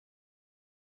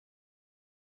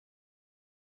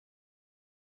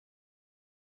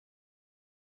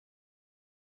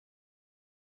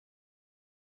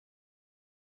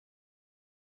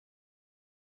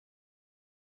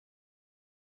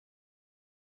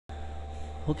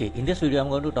Okay, in this video I'm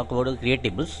going to talk about the create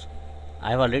tables. I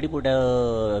have already put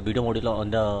a video module on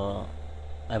the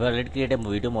I have already created a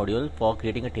video module for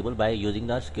creating a table by using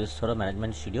the skills server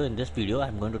management studio. In this video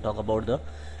I'm going to talk about the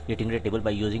creating a table by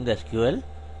using the SQL.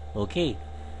 Okay,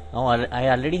 now I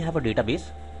already have a database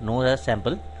known as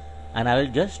sample, and I will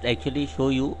just actually show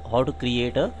you how to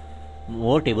create a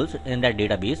more tables in that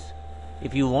database.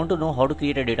 If you want to know how to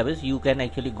create a database, you can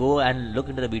actually go and look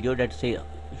into the video that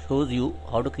shows you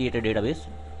how to create a database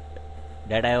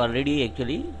that I have already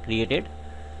actually created.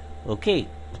 Okay,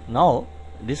 now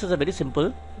this is a very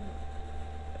simple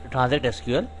transact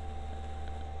SQL.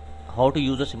 How to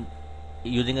use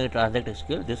using a transact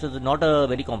SQL. This is not a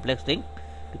very complex thing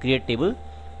to create table,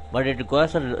 but it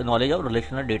requires a knowledge of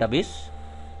relational database.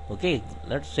 Okay,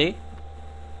 let's say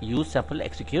use sample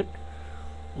execute.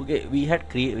 Okay, we are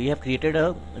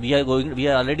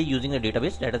already using a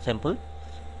database that is sample.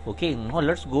 Okay, now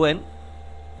let's go and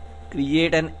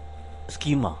create an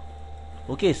schema.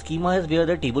 Okay, schema is where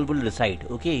the table will reside.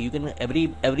 Okay, you can every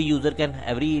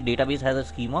database has a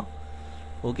schema.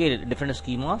 Okay, different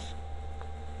schemas.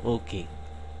 Okay,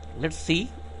 let's see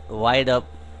why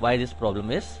this problem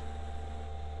is.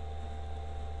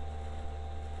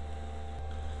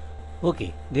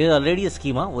 Okay, there is already a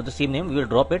schema with the same name. We will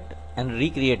drop it and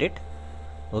recreate it.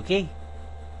 Okay,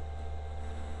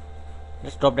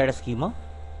 let's drop that schema.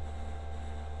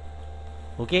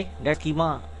 Okay, that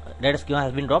schema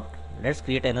has been dropped. Let's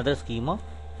create another schema.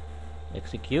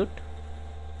 Execute.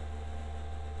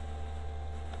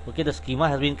 Okay, the schema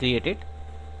has been created.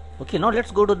 Okay, now let's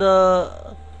go to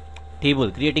the table,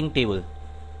 creating table.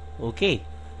 Okay,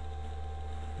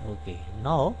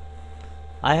 now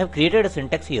I have created a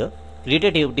syntax here. Create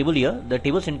a table here. The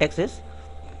table syntax is,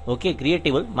 okay, create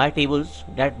table. My tables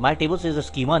is a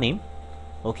schema name.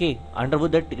 Okay, under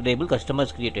with the table customer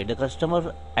is created. The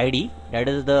customer ID, that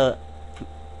is the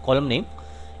column name.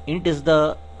 Int is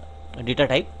the data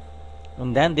type,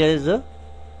 and then there is a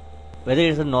whether it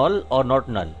is a null or not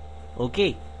null.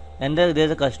 Okay, and there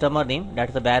is a customer name, that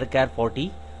is a varchar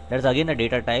 40. That is again a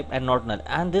data type and not null.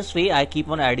 And this way I keep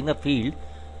on adding the field.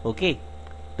 Okay,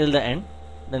 till the end.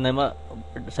 Then I'm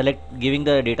select giving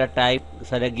the data type,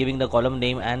 select giving the column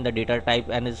name and the data type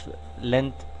and its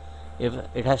length if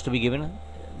it has to be given.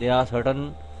 There are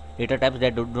certain data types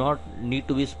that do not need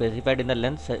to be specified in the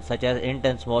length, such as int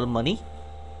and small money,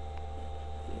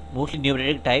 mostly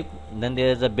numeric type. Then there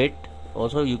is a bit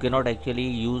also. You cannot actually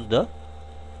use the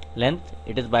length.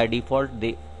 It is by default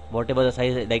whatever the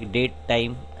size, like date,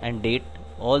 time and date,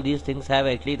 all these things have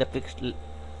actually the fixed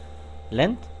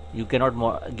length. You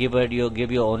cannot give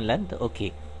your own length.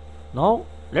 Okay, now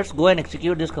let's go and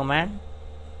execute this command.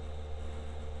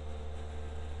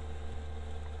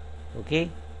 Okay,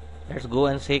 let's go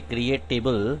and say create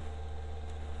table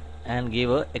and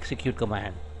give a execute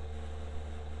command.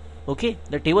 Okay,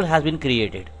 the table has been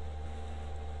created.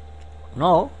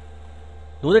 Now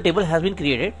though the table has been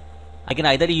created, I can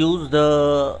either use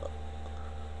the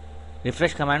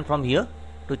refresh command from here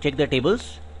to check the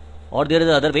tables, or there is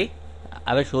another way.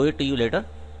 I will show it to you later.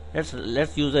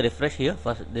 Let's use the refresh here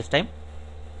first. This time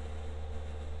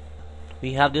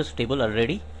we have this table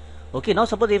already. Okay, now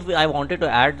suppose if I wanted to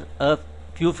add a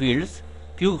few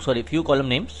column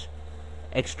names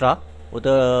extra, with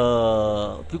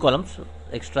a few columns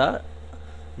extra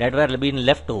that were being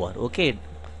left over. Okay,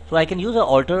 so I can use a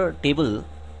alter table,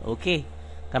 okay,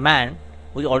 command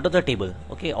which alter the table.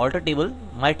 Okay, alter table,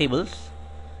 my tables,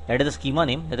 that is the schema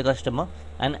name, that is the customer,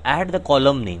 and add the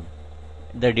column name,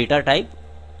 the data type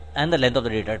and the length of the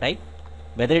data type.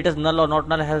 Whether it is null or not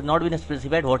null has not been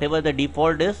specified. Whatever the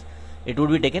default is, it would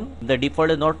be taken. If the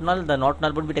default is not null, the not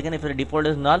null would be taken. If the default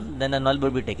is null, then the null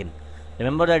would be taken.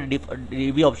 Remember that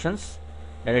DB options,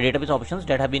 that are database options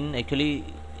that have been actually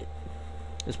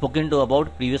spoken to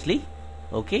about previously.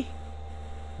 Okay,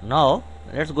 now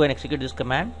let's go and execute this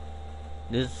command,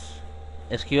 this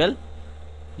SQL.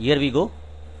 Here we go.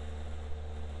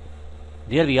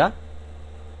 There we are.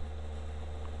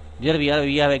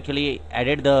 We have actually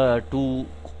added the two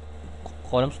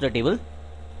columns to the table.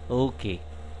 Okay,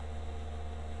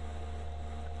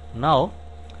 now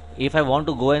if I want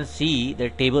to go and see the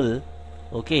table,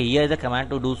 okay, here is the command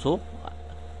to do so.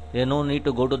 There is no need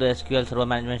to go to the SQL Server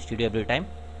Management Studio every time.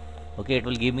 Okay, it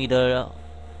will give me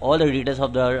all the details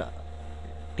of the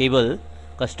table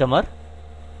customer.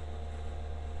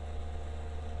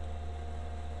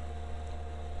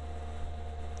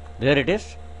 There it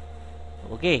is.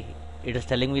 Okay, it is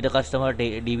telling me the customer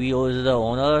DBO is the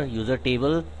owner, user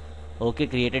table. Okay,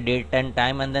 created date and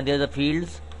time, and then there are the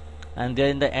fields, and there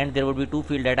in the end there would be two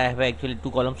fields that I have actually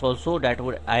two columns also that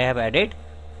I have added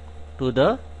to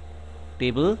the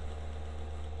table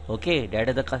Okay, that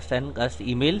is the cust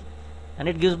email, and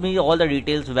it gives me all the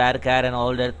details, varchar and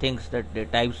all the things, that the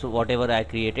types whatever I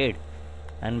created,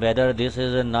 and whether this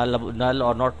is a null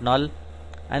or not null.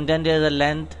 And then there is a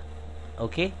length.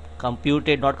 Okay,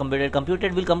 computed, not computed.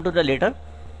 Computed will come to the later.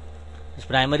 This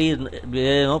primary is,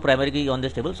 there is no primary key on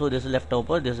this table, so this is left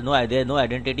over. There is no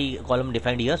identity column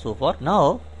defined here so far.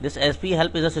 Now this SP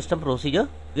help is a system procedure.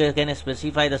 You can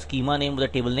specify the schema name with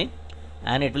the table name,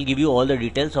 and it will give you all the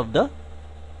details of the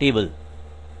table.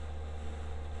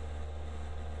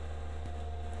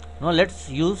 Now let's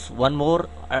use one more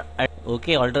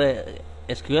okay, alter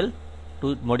SQL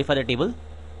to modify the table.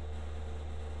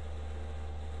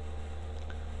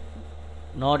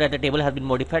 Now that the table has been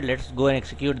modified, let's go and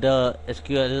execute the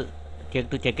SQL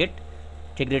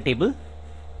check the table.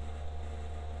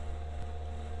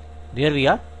 There we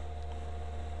are.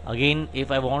 Again,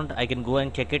 if I want, I can go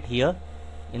and check it here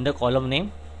in the column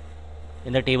name,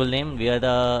 in the table name, where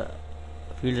the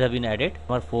fields have been added.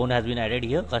 Our phone has been added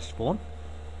here, cust phone.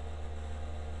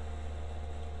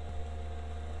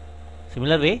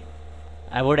 Similar way,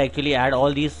 I would actually add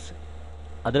all these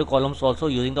other columns also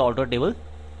using the alter table.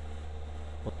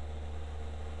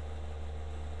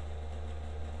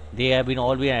 They have been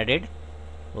all been added.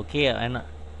 Okay, and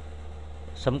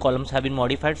some columns have been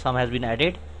modified, some has been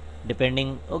added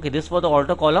depending. Okay, this for the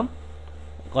alter column.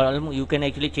 You can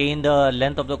actually change the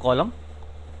length of the column.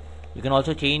 You can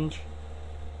also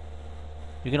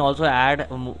add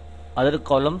other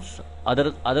columns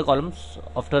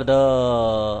after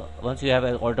the once you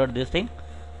have altered this thing.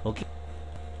 Okay,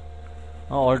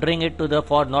 now altering it to the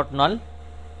for not null.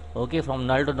 Okay, from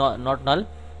null to not null.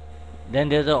 Then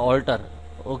there is a alter.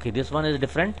 Okay, this one is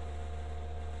different.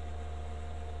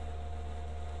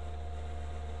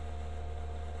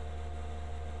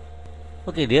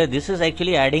 Okay, there this is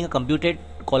actually adding a computed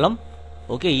column.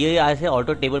 Okay, here I say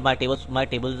alter table, my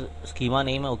table schema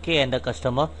name. Okay, and the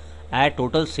customer add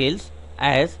total sales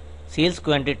as sales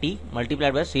quantity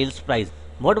multiplied by sales price.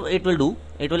 What it will do,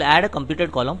 it will add a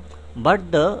computed column,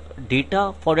 but the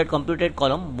data for that computed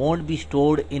column won't be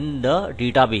stored in the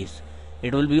database.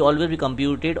 It will be always be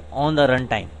computed on the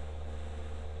runtime.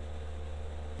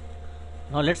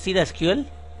 Now let's see the SQL.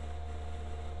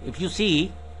 If you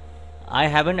see, I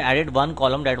haven't added one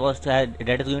column that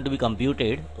is going to be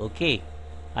computed. Okay,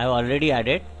 I have already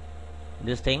added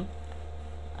this thing,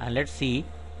 and let's see.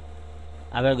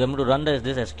 I am going to run this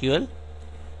SQL.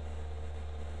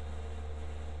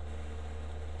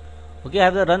 Okay, I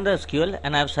have run the SQL,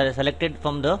 and I have selected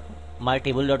from the my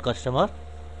table.customer.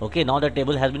 Okay, now the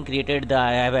table has been created.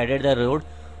 I have added the road.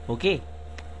 Okay,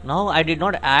 now I did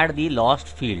not add the lost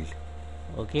field.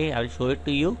 Okay, I will show it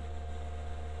to you.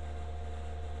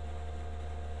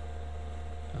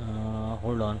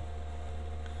 Hold on.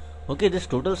 Okay, this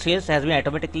total sales has been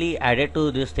automatically added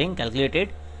to this thing, calculated.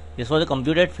 This was the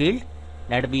computed field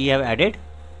that we have added.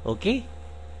 Okay,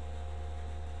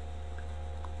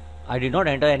 I did not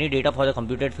enter any data for the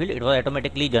computed field. It was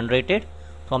automatically generated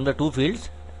from the two fields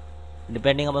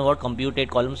depending upon what computed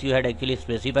columns you had actually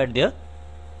specified there.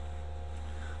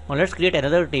 Now let's create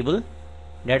another table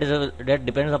that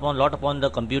depends upon the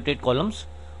computed columns.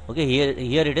 Okay,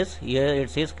 here it is. Here it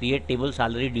says create table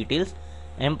salary details,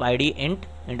 emp id int,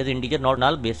 enter the integer not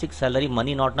null, basic salary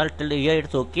money not null. Till here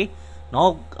it's okay.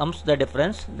 Now comes the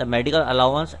difference. The medical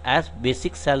allowance as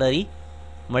basic salary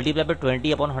multiplied by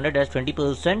 20 upon 100 as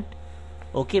 20%.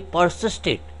 Okay,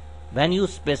 persisted. When you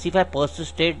specify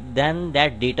persisted, then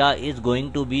that data is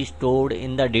going to be stored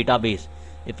in the database.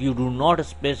 If you do not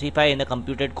specify in the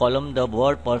computed column the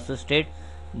word persisted,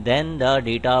 then the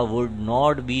data would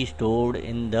not be stored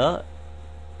in the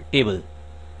table.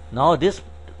 Now this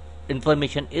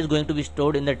information is going to be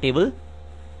stored in the table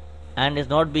and is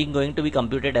not going to be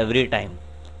computed every time.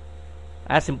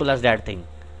 As simple as that thing.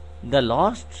 The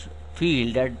last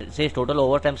field that says total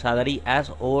overtime salary as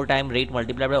overtime rate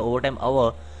multiplied by overtime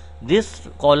hour, this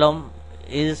column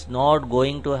is not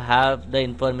going to have the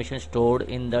information stored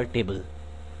in the table.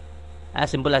 As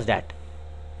simple as that.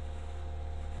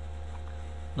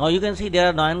 Now you can see there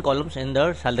are 9 columns in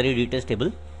the salary details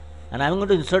table, and I am going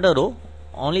to insert a row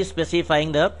only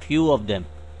specifying the few of them.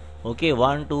 Okay,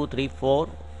 1 2 3 4.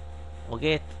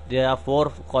 Okay, there are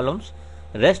 4 columns.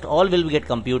 Rest all will get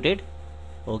computed.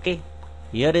 Okay,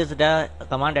 here is the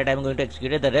command that I am going to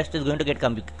execute. The rest is going to get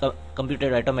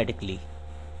computed automatically.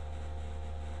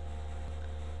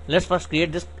 Let's first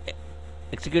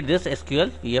execute this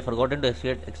SQL. We have forgotten to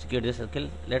execute this SQL.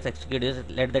 Let's execute this.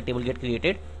 Let the table get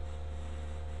created.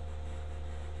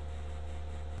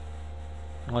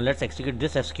 Now let's execute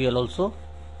this SQL also.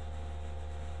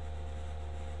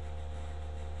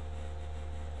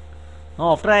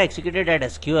 Now after I executed that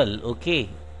SQL, okay,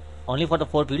 only for the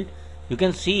 4 field, you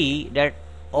can see that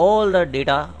all the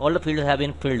data, all the fields have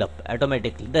been filled up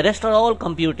automatically. The rest are all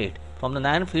computed. From the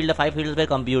 9 field, the 5 fields were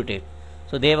computed.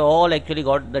 So they have all actually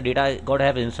got the data, got to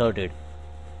have inserted.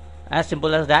 As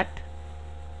simple as that.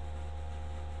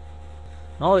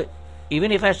 Now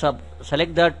even if I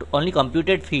select the only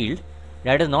computed field,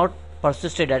 that is not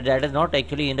persisted, that is not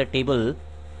actually in the table,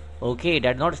 okay,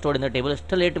 that is not stored in the table,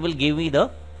 still it will give me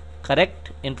the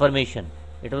correct information.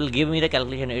 It will give me the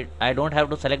calculation. I don't have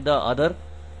to select the other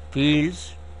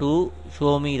fields to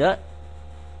show me the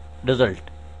result.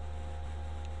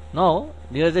 Now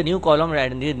there is a new column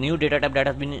and the new data type that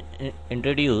has been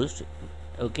introduced,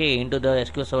 okay, into the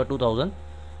SQL Server 2000,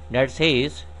 that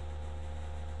says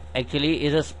actually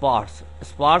is a sparse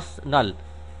null.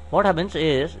 What happens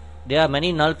is there are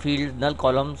many null fields, null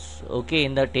columns, okay,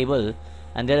 in the table,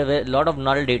 and there are a lot of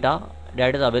null data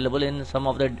that is available in some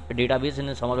of the database and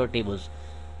in some of the tables.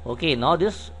 Okay, now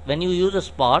this, when you use a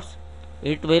sparse,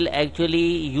 it will actually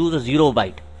use a 0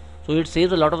 byte, so it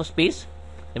saves a lot of space.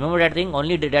 Remember that thing,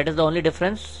 only that is the only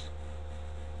difference.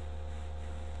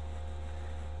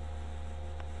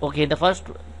 Okay, in the first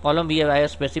column I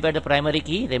have specified the primary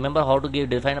key. Remember how to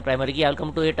define a primary key. I will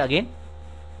come to it again.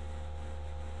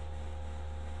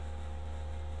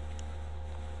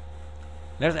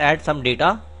 Let's add some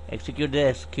data, execute the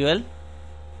SQL.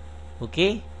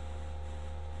 Okay,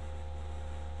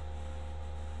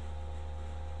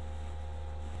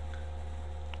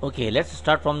 okay, let's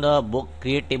start from the book,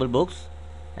 create table books,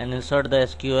 and insert the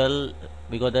SQL,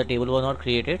 because the table was not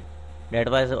created. That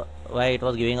was why it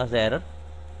was giving us the error.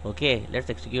 Okay,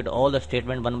 let's execute all the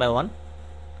statement one by one.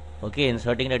 Okay,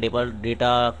 inserting the table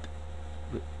data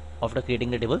after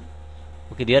creating the table.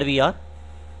 Okay, there we are.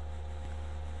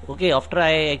 Okay, after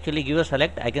I actually give a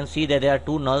select, I can see that there are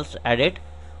 2 nulls added.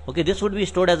 Okay, this would be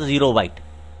stored as a 0 byte.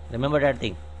 Remember that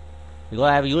thing, because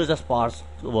I have used a sparse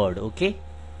word. Okay,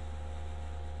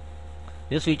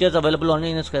 this feature is available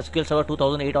only in SQL Server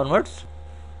 2008 onwards.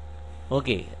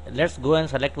 Okay, let's go and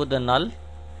select with the null.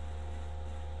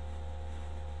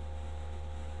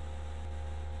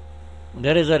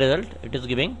 There is a result it is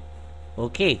giving.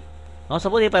 Okay, now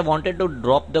suppose if I wanted to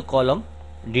drop the column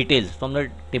details from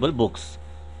the table books,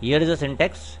 here is a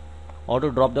syntax how to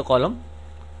drop the column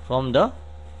from the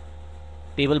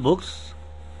table books.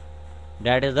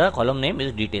 That is, the column name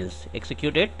is details.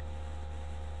 Execute it.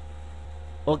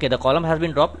 Okay, the column has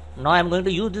been dropped. Now I am going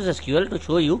to use this SQL to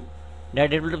show you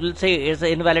that it will say it's an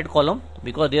invalid column,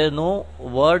 because there is no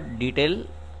word detail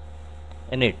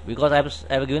in it, because I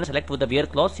have given a select with the where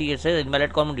clause. See, it says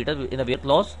invalid column detail in the where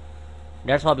clause.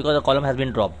 That's how, because the column has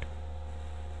been dropped.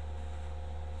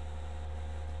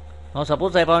 Now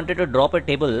suppose I wanted to drop a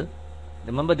table.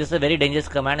 Remember, this is a very dangerous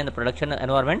command in the production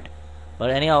environment, but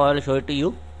anyhow I will show it to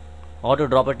you how to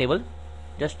drop a table.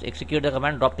 Just execute the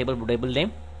command drop table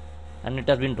name, and it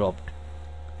has been dropped.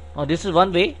 Now this is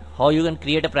one way how you can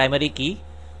create a primary key.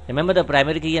 Remember, the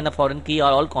primary key and the foreign key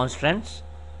are all constants.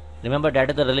 Remember, that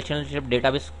is the relationship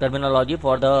database terminology.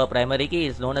 For the primary key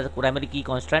is known as a primary key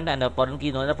constant, and the foreign key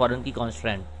is known as a foreign key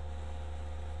constant.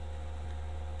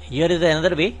 Here is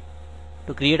another way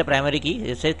to create a primary key.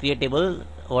 It says create table,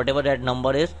 whatever that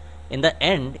number is. In the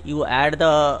end, you add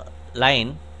the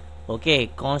line,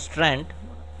 okay, constant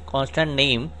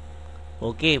name,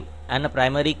 okay, and a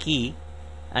primary key,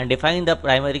 and define the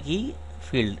primary key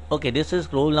field. Okay, this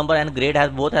is roll number and grade has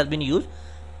been used.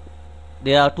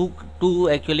 There are two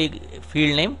actually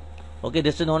field name. Okay,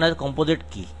 this is known as composite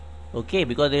key. Okay,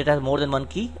 because it has more than one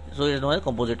key, so it is known as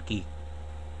composite key.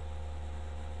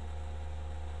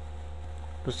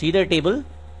 To see the table,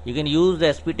 you can use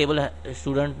the SP table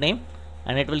student name,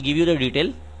 and it will give you the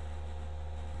detail.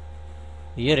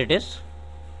 Here it is.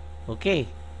 Okay,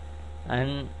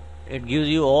 and it gives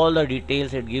you all the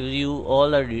details. It gives you all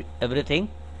the everything.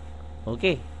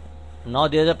 Okay, now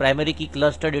there is a primary key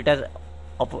cluster data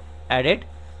added,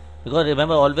 because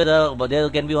remember, always there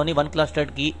can be only one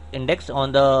clustered key index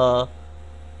on the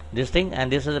this thing,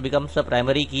 and this becomes the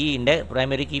primary key index,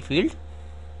 primary key field.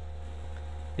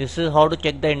 This is how to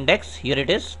check the index. Here it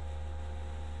is.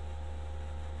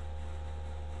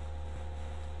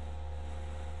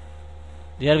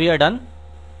 There we are done.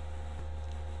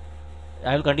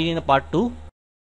 I will continue in the part 2.